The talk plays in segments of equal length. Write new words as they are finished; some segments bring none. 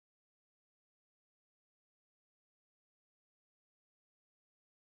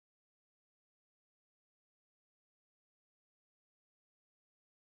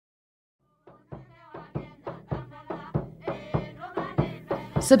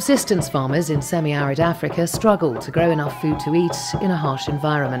Subsistence farmers in semi-arid Africa struggle to grow enough food to eat in a harsh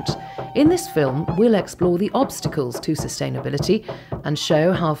environment. In this film, we'll explore the obstacles to sustainability and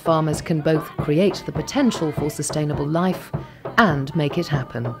show how farmers can both create the potential for sustainable life and make it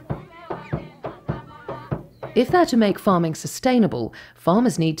happen. If they're to make farming sustainable,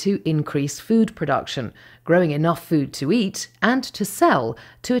 farmers need to increase food production, growing enough food to eat and to sell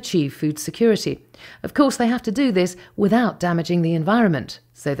to achieve food security. Of course, they have to do this without damaging the environment,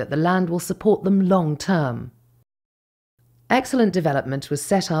 so that the land will support them long term. Excellent Development was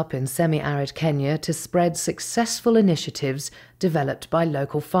set up in semi-arid Kenya to spread successful initiatives developed by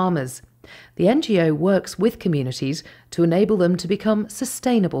local farmers. The NGO works with communities to enable them to become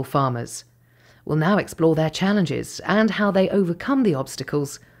sustainable farmers. We'll now explore their challenges and how they overcome the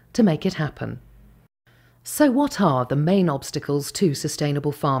obstacles to make it happen. So what are the main obstacles to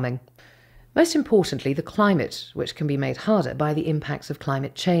sustainable farming? Most importantly, the climate, which can be made harder by the impacts of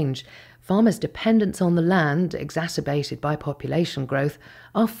climate change. Farmers' dependence on the land, exacerbated by population growth,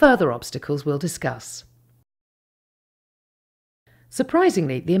 are further obstacles we'll discuss.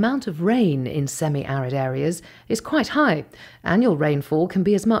 Surprisingly, the amount of rain in semi-arid areas is quite high. Annual rainfall can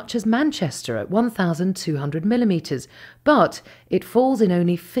be as much as Manchester at 1,200 millimetres, but it falls in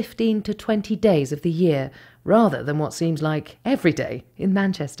only 15 to 20 days of the year, rather than what seems like every day in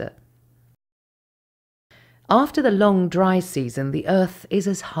Manchester. After the long dry season, the earth is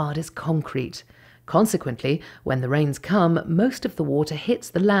as hard as concrete. Consequently, when the rains come, most of the water hits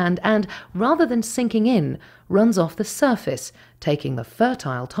the land and, rather than sinking in, runs off the surface, taking the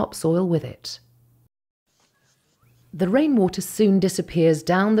fertile topsoil with it. The rainwater soon disappears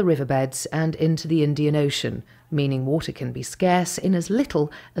down the riverbeds and into the Indian Ocean, meaning water can be scarce in as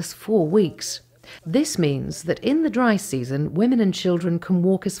little as 4 weeks. This means that in the dry season, women and children can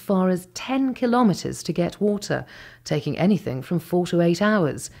walk as far as 10 kilometres to get water, taking anything from 4 to 8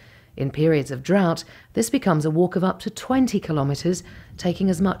 hours. In periods of drought, this becomes a walk of up to 20 kilometres, taking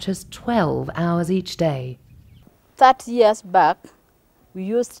as much as 12 hours each day. 30 years back, we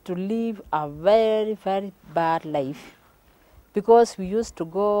used to live a very, very bad life because we used to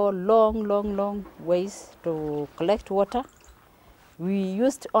go long ways to collect water. We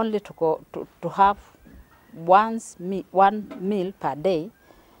used only to have one meal per day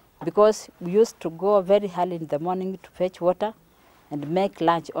because we used to go very early in the morning to fetch water and make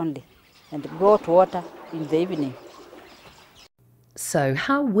lunch only, and go to water in the evening. So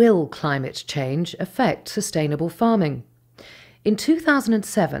how will climate change affect sustainable farming? In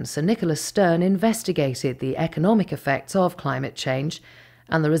 2007, Sir Nicholas Stern investigated the economic effects of climate change,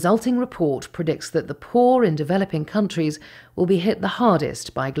 and the resulting report predicts that the poor in developing countries will be hit the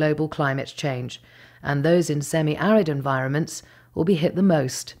hardest by global climate change, and those in semi-arid environments will be hit the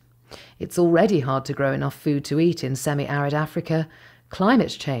most. It's already hard to grow enough food to eat in semi-arid Africa.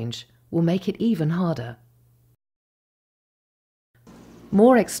 Climate change will make it even harder.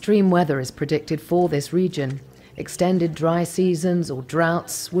 More extreme weather is predicted for this region. Extended dry seasons or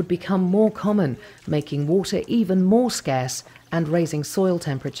droughts would become more common, making water even more scarce and raising soil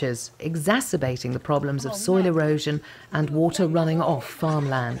temperatures, exacerbating the problems of soil erosion and water running off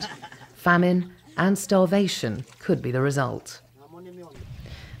farmland. Famine and starvation could be the result.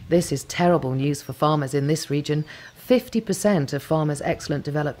 This is terrible news for farmers in this region. 50% of farmers Excellent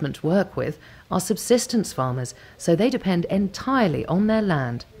Development work with are subsistence farmers, so they depend entirely on their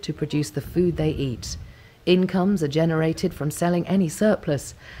land to produce the food they eat. Incomes are generated from selling any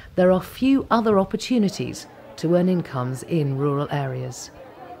surplus. There are few other opportunities to earn incomes in rural areas.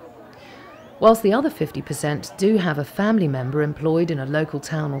 Whilst the other 50% do have a family member employed in a local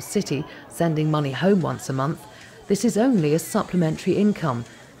town or city, sending money home once a month, this is only a supplementary income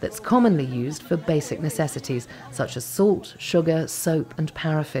that's commonly used for basic necessities such as salt, sugar, soap and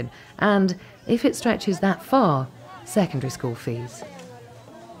paraffin, and, if it stretches that far, secondary school fees.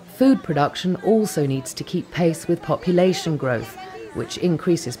 Food production also needs to keep pace with population growth, which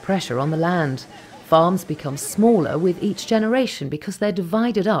increases pressure on the land. Farms become smaller with each generation because they're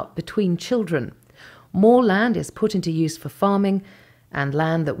divided up between children. More land is put into use for farming, and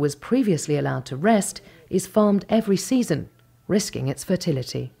land that was previously allowed to rest is farmed every season, risking its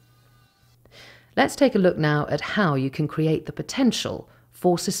fertility. Let's take a look now at how you can create the potential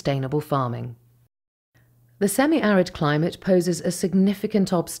for sustainable farming. The semi-arid climate poses a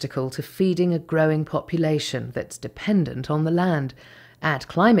significant obstacle to feeding a growing population that's dependent on the land. Add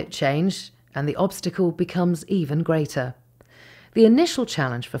climate change, and the obstacle becomes even greater. The initial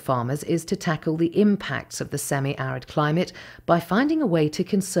challenge for farmers is to tackle the impacts of the semi-arid climate by finding a way to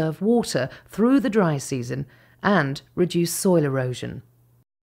conserve water through the dry season and reduce soil erosion.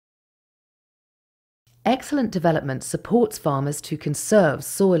 Excellent development supports farmers to conserve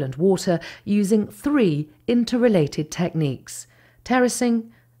soil and water using 3 interrelated techniques: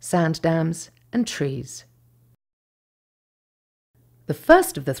 terracing, sand dams and trees. The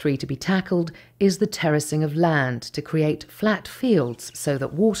first of the 3 to be tackled is the terracing of land to create flat fields so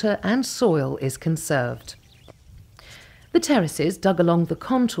that water and soil is conserved. The terraces dug along the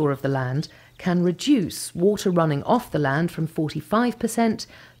contour of the land can reduce water running off the land from 45%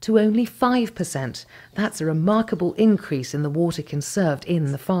 to only 5%. That's a remarkable increase in the water conserved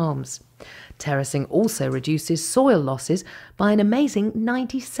in the farms. Terracing also reduces soil losses by an amazing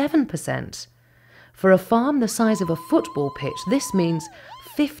 97%. For a farm the size of a football pitch, this means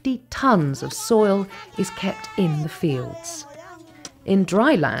 50 tonnes of soil is kept in the fields. In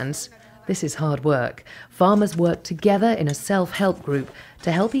dry lands, this is hard work. Farmers work together in a self-help group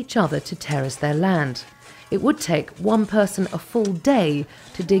to help each other to terrace their land. It would take one person a full day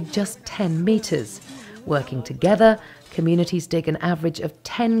to dig just 10 metres. Working together, communities dig an average of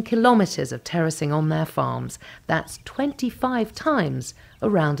 10 kilometres of terracing on their farms. That's 25 times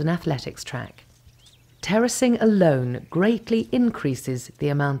around an athletics track. Terracing alone greatly increases the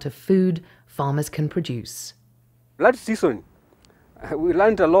amount of food farmers can produce. Last season, we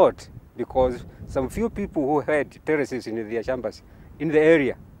learned a lot because some few people who had terraces in their chambers in the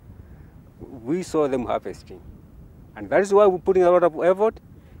area, we saw them harvesting. And that is why we're putting a lot of effort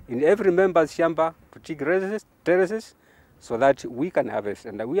in every member's chamber to dig terraces so that we can harvest.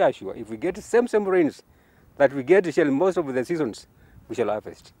 And we are sure if we get the same rains that we get most of the seasons, we shall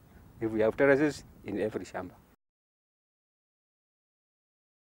harvest if we have terraces in every chamber.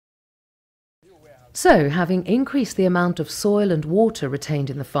 So, having increased the amount of soil and water retained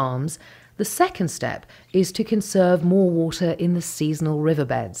in the farms, the second step is to conserve more water in the seasonal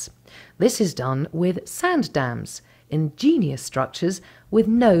riverbeds. This is done with sand dams, ingenious structures with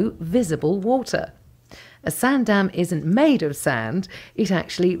no visible water. A sand dam isn't made of sand, it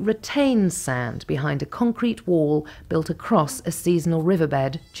actually retains sand behind a concrete wall built across a seasonal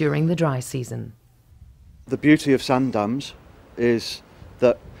riverbed during the dry season. The beauty of sand dams is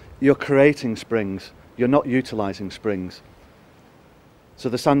that you're creating springs, you're not utilising springs. So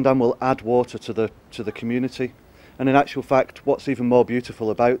the sand dam will add water to the community, and in actual fact what's even more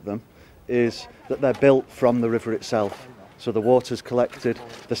beautiful about them is that they're built from the river itself. So the water's collected,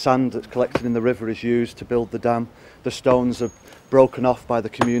 the sand that's collected in the river is used to build the dam, the stones are broken off by the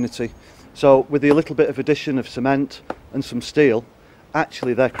community. So with a little bit of addition of cement and some steel,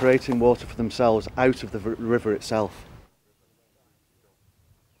 actually they're creating water for themselves out of the river itself.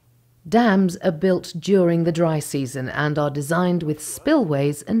 Dams are built during the dry season and are designed with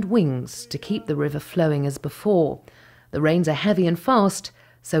spillways and wings to keep the river flowing as before. The rains are heavy and fast,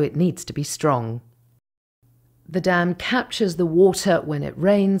 so it needs to be strong. The dam captures the water when it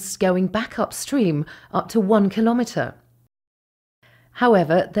rains, going back upstream up to 1 kilometre.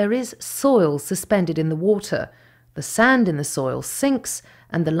 However, there is soil suspended in the water. The sand in the soil sinks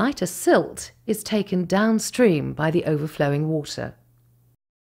and the lighter silt is taken downstream by the overflowing water.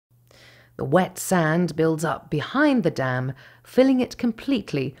 The wet sand builds up behind the dam, filling it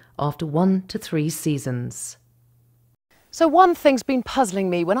completely after 1 to 3 seasons. So one thing's been puzzling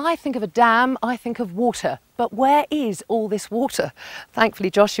me. When I think of a dam, I think of water. But where is all this water?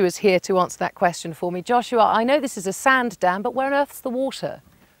 Thankfully, Joshua's here to answer that question for me. Joshua, I know this is a sand dam, but where on earth's the water?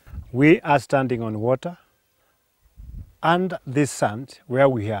 We are standing on water. And this sand, where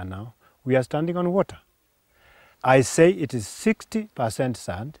we are now, we are standing on water. I say it is 60%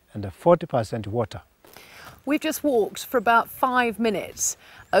 sand and 40% water. We've just walked for about 5 minutes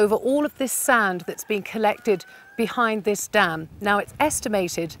over all of this sand that's been collected behind this dam. Now it's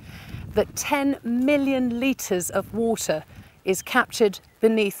estimated that 10 million litres of water is captured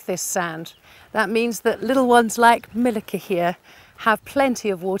beneath this sand. That means that little ones like Milika here have plenty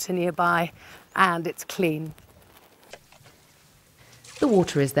of water nearby and it's clean. The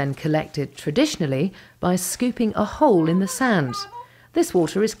water is then collected traditionally by scooping a hole in the sand. This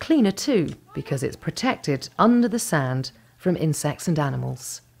water is cleaner too because it's protected under the sand from insects and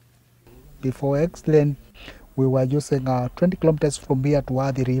animals. Before excellent, we were using 20 kilometers from here to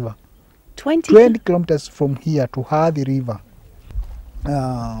Hadi River. 20 kilometers from here to Hadi River.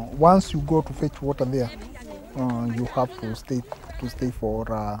 Once you go to fetch water there, you have to stay for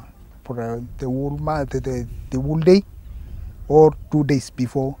the whole day or 2 days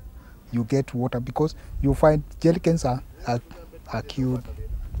before you get water, because you find jerrycans are queued,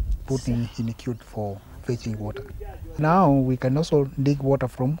 put in a queue for fetching water. Now we can also dig water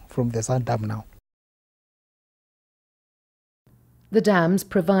from the sand dam now. The dams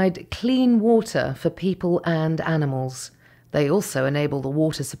provide clean water for people and animals. They also enable the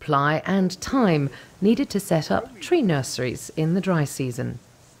water supply and time needed to set up tree nurseries in the dry season.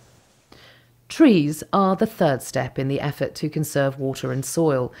 Trees are the third step in the effort to conserve water and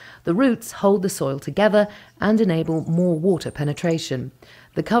soil. The roots hold the soil together and enable more water penetration.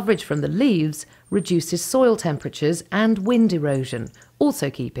 The coverage from the leaves reduces soil temperatures and wind erosion, also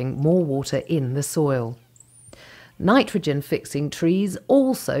keeping more water in the soil. Nitrogen-fixing trees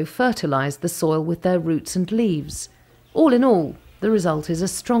also fertilise the soil with their roots and leaves. All in all, the result is a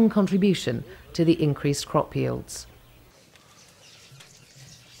strong contribution to the increased crop yields.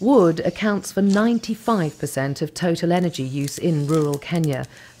 Wood accounts for 95% of total energy use in rural Kenya,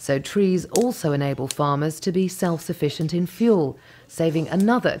 so trees also enable farmers to be self-sufficient in fuel, saving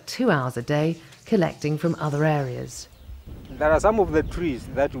another 2 hours a day collecting from other areas. There are some of the trees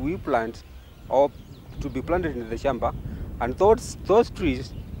that we plant or to be planted in the shamba, and those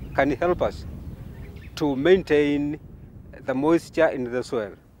trees can help us to maintain the moisture in the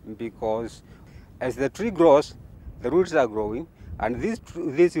soil, because as the tree grows, the roots are growing, and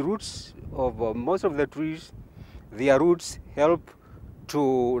these roots of most of the trees, their roots help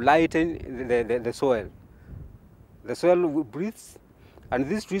to lighten the soil. The soil breathes, and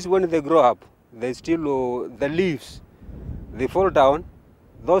these trees, when they grow up, they still, the leaves, they fall down.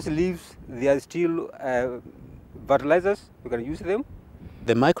 Those leaves, they are still fertilizers, you can use them.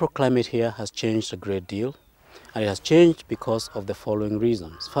 The microclimate here has changed a great deal, and it has changed because of the following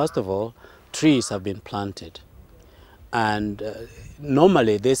reasons. First of all, trees have been planted. And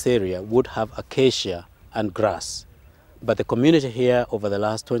normally this area would have acacia and grass, but the community here over the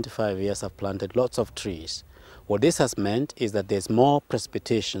last 25 years have planted lots of trees. What this has meant is that there's more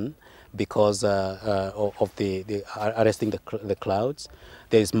precipitation because of the arresting the clouds.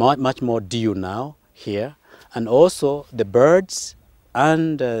 There is much more dew now here, and also the birds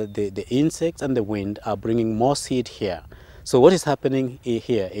and the insects and the wind are bringing more seed here. So what is happening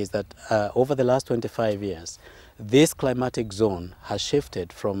here is that over the last 25 years, this climatic zone has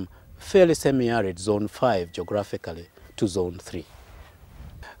shifted from fairly semi-arid zone 5 geographically to zone 3.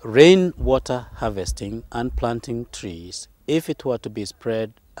 Rainwater harvesting and planting trees, if it were to be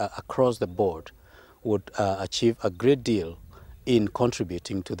spread across the board, would achieve a great deal in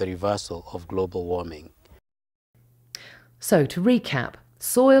contributing to the reversal of global warming. So to recap,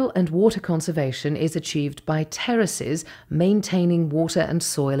 soil and water conservation is achieved by terraces maintaining water and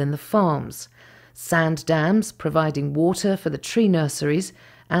soil in the farms, sand dams providing water for the tree nurseries,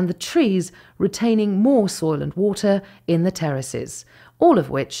 and the trees retaining more soil and water in the terraces, all of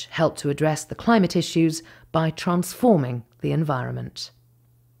which help to address the climate issues by transforming the environment.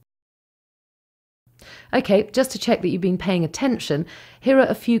 OK, just to check that you've been paying attention, here are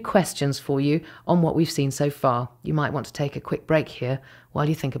a few questions for you on what we've seen so far. You might want to take a quick break here while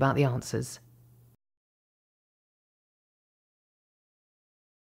you think about the answers.